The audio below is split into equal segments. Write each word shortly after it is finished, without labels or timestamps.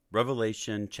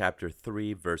Revelation chapter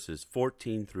 3, verses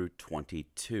 14 through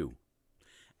 22.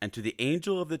 And to the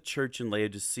angel of the church in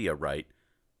Laodicea write,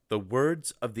 the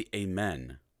words of the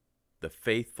Amen, the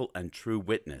faithful and true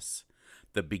witness,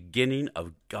 the beginning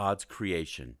of God's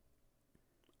creation.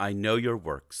 I know your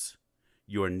works.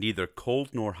 You are neither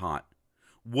cold nor hot.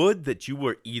 Would that you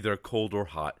were either cold or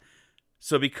hot.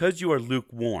 So because you are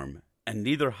lukewarm, and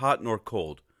neither hot nor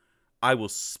cold, I will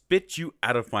spit you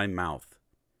out of my mouth.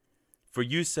 For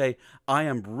you say, I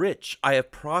am rich, I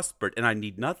have prospered, and I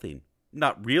need nothing,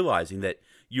 not realizing that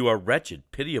you are wretched,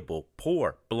 pitiable,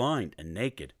 poor, blind, and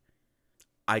naked.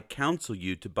 I counsel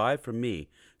you to buy from me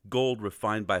gold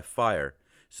refined by fire,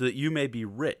 so that you may be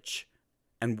rich,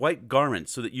 and white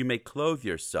garments, so that you may clothe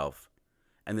yourself,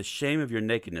 and the shame of your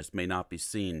nakedness may not be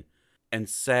seen, and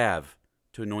salve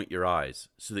to anoint your eyes,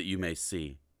 so that you may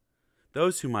see.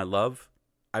 Those whom I love,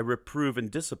 I reprove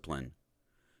and discipline.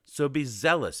 So be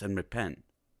zealous and repent.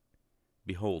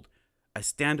 Behold, I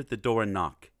stand at the door and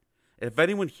knock. If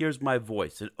anyone hears my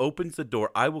voice and opens the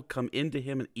door, I will come into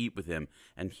him and eat with him,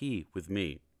 and he with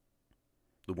me.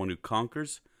 The one who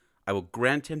conquers, I will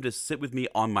grant him to sit with me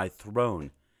on my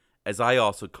throne, as I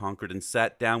also conquered and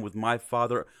sat down with my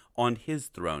Father on his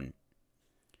throne.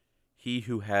 He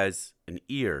who has an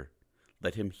ear,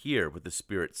 let him hear what the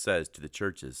Spirit says to the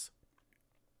churches.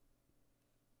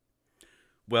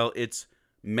 Well, it's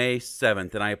May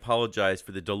 7th, and I apologize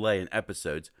for the delay in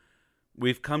episodes.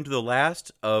 We've come to the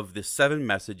last of the 7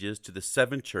 messages to the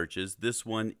 7 churches, this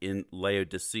one in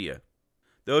Laodicea.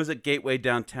 Those at Gateway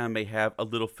Downtown may have a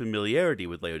little familiarity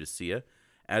with Laodicea,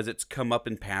 as it's come up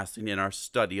in passing in our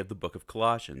study of the book of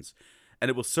Colossians, and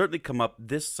it will certainly come up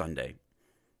this Sunday.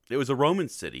 It was a Roman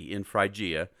city in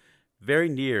Phrygia, very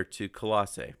near to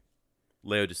Colossae.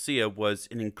 Laodicea was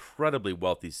an incredibly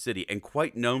wealthy city and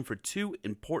quite known for 2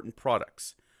 important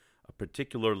products, a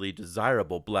particularly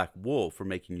desirable black wool for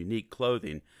making unique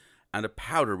clothing, and a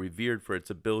powder revered for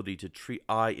its ability to treat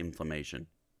eye inflammation.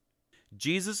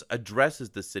 Jesus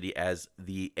addresses the city as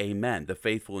the Amen, the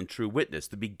faithful and true witness,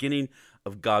 the beginning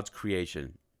of God's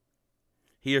creation.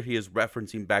 Here he is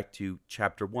referencing back to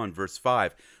chapter 1, verse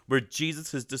 5, where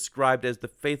Jesus is described as the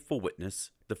faithful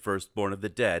witness, the firstborn of the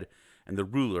dead, and the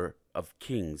ruler of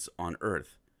kings on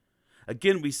earth.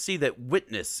 Again, we see that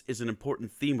witness is an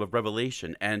important theme of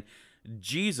Revelation, and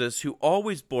Jesus, who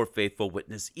always bore faithful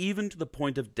witness, even to the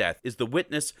point of death, is the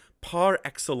witness par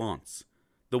excellence,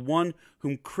 the one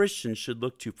whom Christians should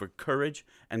look to for courage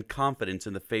and confidence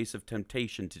in the face of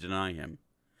temptation to deny him.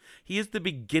 He is the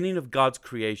beginning of God's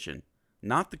creation,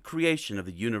 not the creation of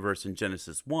the universe in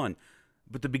Genesis 1,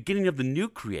 but the beginning of the new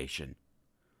creation.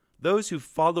 Those who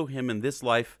follow him in this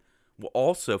life will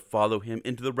also follow him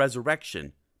into the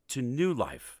resurrection, to new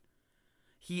life.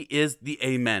 He is the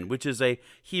Amen, which is a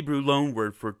Hebrew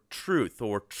loanword for truth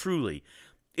or truly.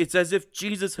 It's as if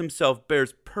Jesus himself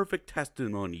bears perfect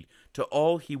testimony to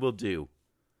all he will do.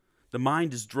 The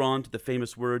mind is drawn to the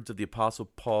famous words of the Apostle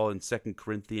Paul in 2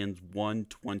 Corinthians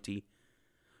 1:20.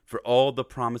 For all the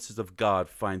promises of God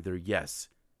find their yes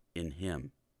in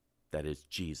him, that is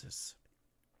Jesus.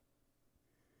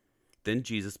 Then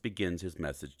Jesus begins his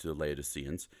message to the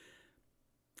Laodiceans,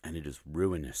 and it is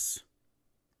ruinous.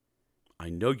 I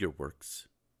know your works.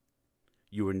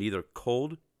 You are neither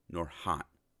cold nor hot.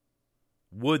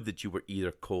 Would that you were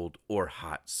either cold or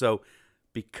hot. So,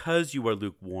 because you are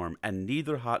lukewarm and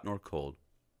neither hot nor cold,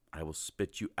 I will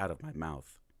spit you out of my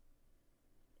mouth.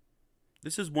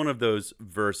 This is one of those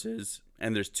verses,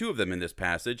 and there's 2 of them in this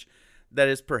passage, that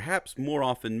is perhaps more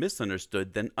often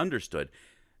misunderstood than understood.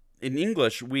 In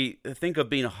English, we think of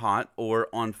being hot or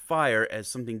on fire as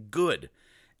something good,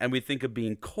 and we think of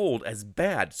being cold as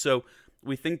bad. So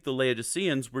we think the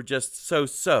Laodiceans were just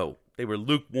so-so. They were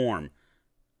lukewarm.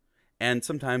 And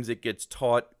sometimes it gets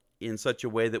taught in such a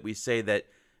way that we say that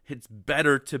it's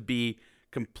better to be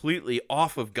completely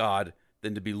off of God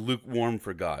than to be lukewarm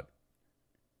for God.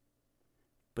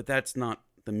 But that's not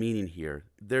the meaning here.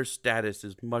 Their status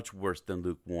is much worse than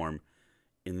lukewarm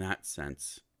in that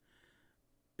sense.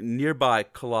 Nearby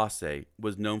Colossae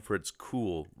was known for its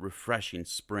cool, refreshing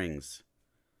springs.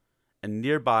 And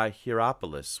nearby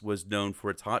Hierapolis was known for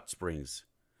its hot springs,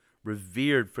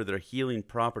 revered for their healing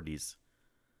properties.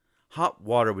 Hot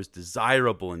water was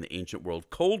desirable in the ancient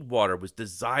world. Cold water was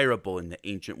desirable in the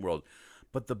ancient world.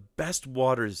 But the best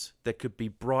waters that could be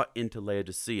brought into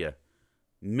Laodicea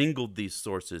mingled these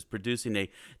sources, producing a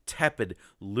tepid,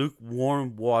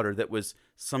 lukewarm water that was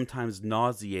sometimes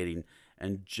nauseating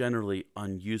and generally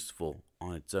unuseful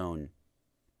on its own.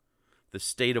 The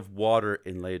state of water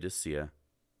in Laodicea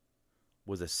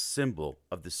was a symbol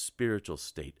of the spiritual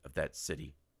state of that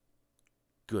city.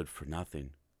 Good for nothing.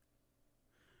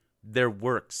 their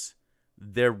works,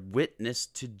 their witness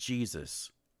to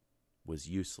Jesus was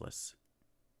useless.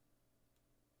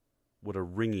 What a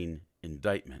ringing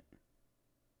indictment.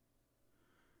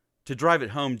 To drive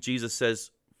it home, Jesus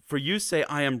says, "For you say,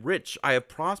 I am rich, I have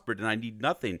prospered, and I need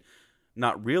nothing,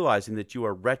 not realizing that you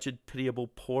are wretched, pitiable,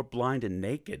 poor, blind, and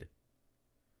naked."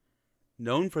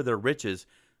 Known for their riches,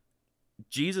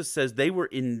 Jesus says they were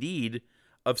in need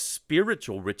of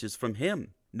spiritual riches from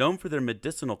him. Known for their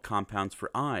medicinal compounds for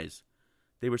eyes,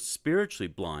 they were spiritually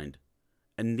blind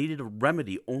and needed a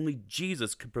remedy only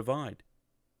Jesus could provide.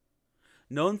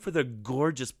 Known for their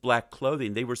gorgeous black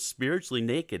clothing, they were spiritually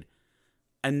naked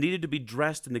and needed to be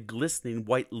dressed in the glistening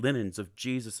white linens of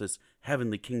Jesus'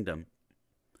 heavenly kingdom.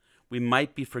 We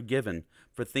might be forgiven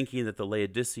for thinking that the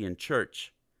Laodicean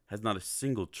church has not a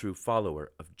single true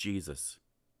follower of Jesus.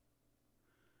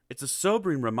 It's a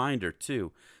sobering reminder,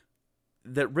 too,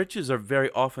 that riches are very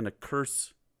often a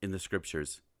curse in the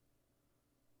Scriptures.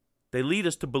 They lead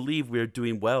us to believe we are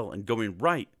doing well and going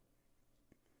right,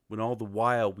 when all the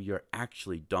while we are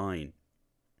actually dying.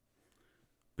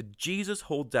 But Jesus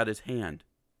holds out his hand.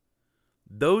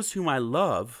 "Those whom I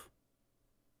love,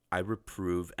 I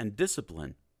reprove and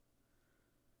discipline.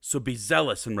 So be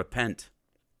zealous and repent."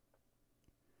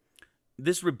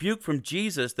 This rebuke from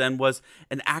Jesus, then, was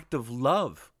an act of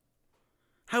love.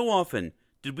 How often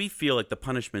did we feel like the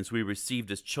punishments we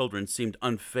received as children seemed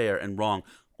unfair and wrong,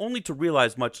 only to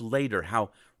realize much later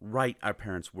how right our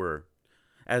parents were?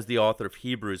 As the author of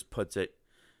Hebrews puts it,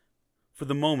 "For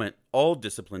the moment, all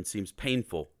discipline seems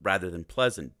painful rather than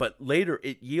pleasant, but later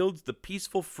it yields the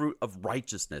peaceful fruit of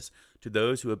righteousness to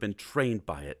those who have been trained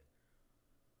by it."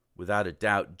 Without a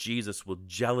doubt, Jesus will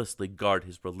jealously guard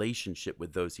his relationship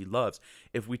with those he loves.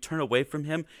 If we turn away from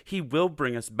him, he will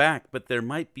bring us back, but there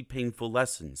might be painful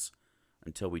lessons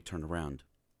until we turn around.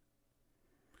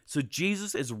 So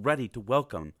Jesus is ready to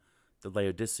welcome the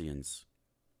Laodiceans.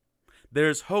 There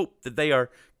is hope that they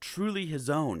are truly his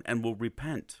own and will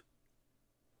repent.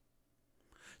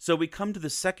 So we come to the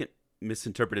second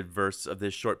misinterpreted verse of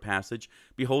this short passage.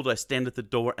 "Behold, I stand at the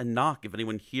door and knock. If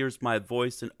anyone hears my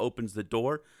voice and opens the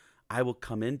door, I will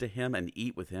come in to him and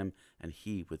eat with him, and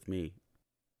he with me."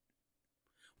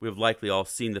 We have likely all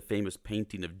seen the famous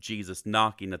painting of Jesus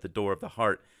knocking at the door of the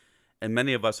heart, and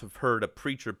many of us have heard a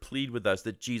preacher plead with us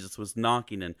that Jesus was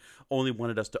knocking and only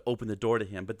wanted us to open the door to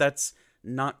him. But that's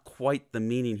not quite the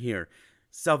meaning here.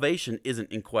 Salvation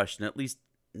isn't in question, at least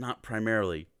not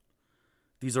primarily.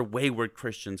 These are wayward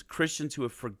Christians, Christians who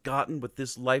have forgotten what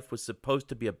this life was supposed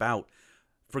to be about,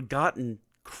 forgotten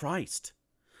Christ,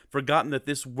 forgotten that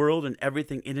this world and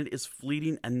everything in it is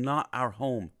fleeting and not our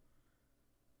home.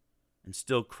 And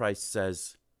still Christ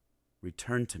says,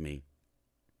 "Return to me."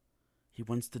 He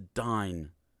wants to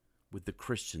dine with the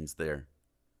Christians there.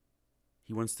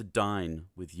 He wants to dine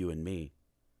with you and me.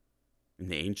 In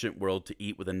the ancient world, to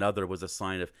eat with another was a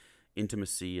sign of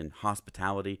intimacy and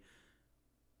hospitality.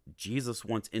 Jesus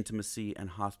wants intimacy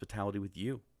and hospitality with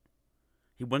you.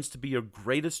 He wants to be your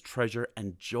greatest treasure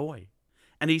and joy.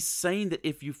 And he's saying that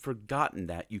if you've forgotten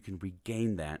that, you can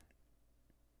regain that.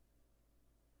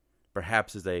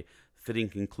 Perhaps as a fitting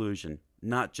conclusion,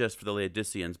 not just for the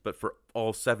Laodiceans, but for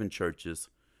all 7 churches,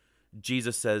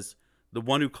 Jesus says, "The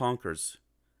one who conquers,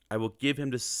 I will give him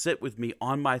to sit with me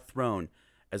on my throne,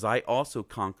 as I also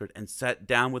conquered and sat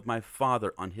down with my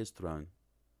Father on his throne."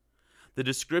 The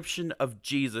description of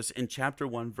Jesus in chapter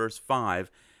 1, verse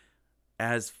 5,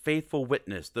 as faithful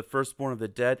witness, the firstborn of the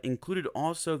dead, included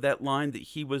also that line that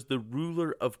he was the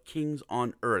ruler of kings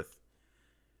on earth.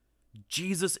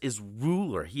 Jesus is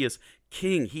ruler. He is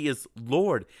king. He is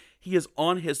Lord. He is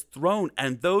on his throne,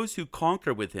 and those who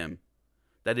conquer with him,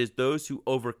 that is, those who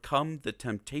overcome the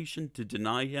temptation to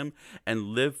deny him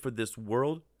and live for this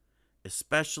world,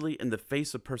 especially in the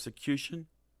face of persecution,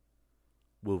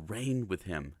 will reign with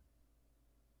him.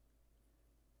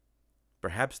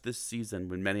 Perhaps this season,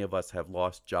 when many of us have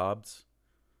lost jobs,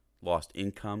 lost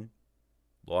income,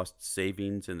 lost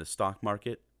savings in the stock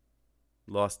market,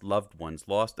 lost loved ones,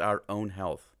 lost our own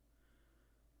health,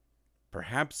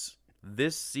 perhaps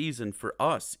this season for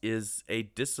us is a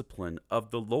discipline of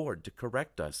the Lord to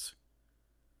correct us,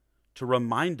 to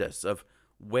remind us of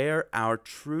where our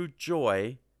true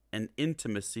joy and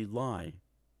intimacy lie.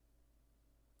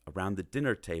 Around the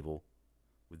dinner table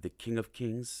with the King of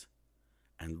Kings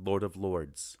and Lord of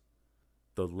Lords,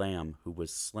 the Lamb who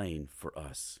was slain for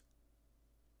us.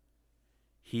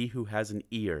 He who has an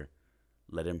ear,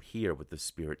 let him hear what the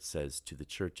Spirit says to the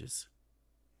churches.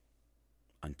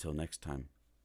 Until next time.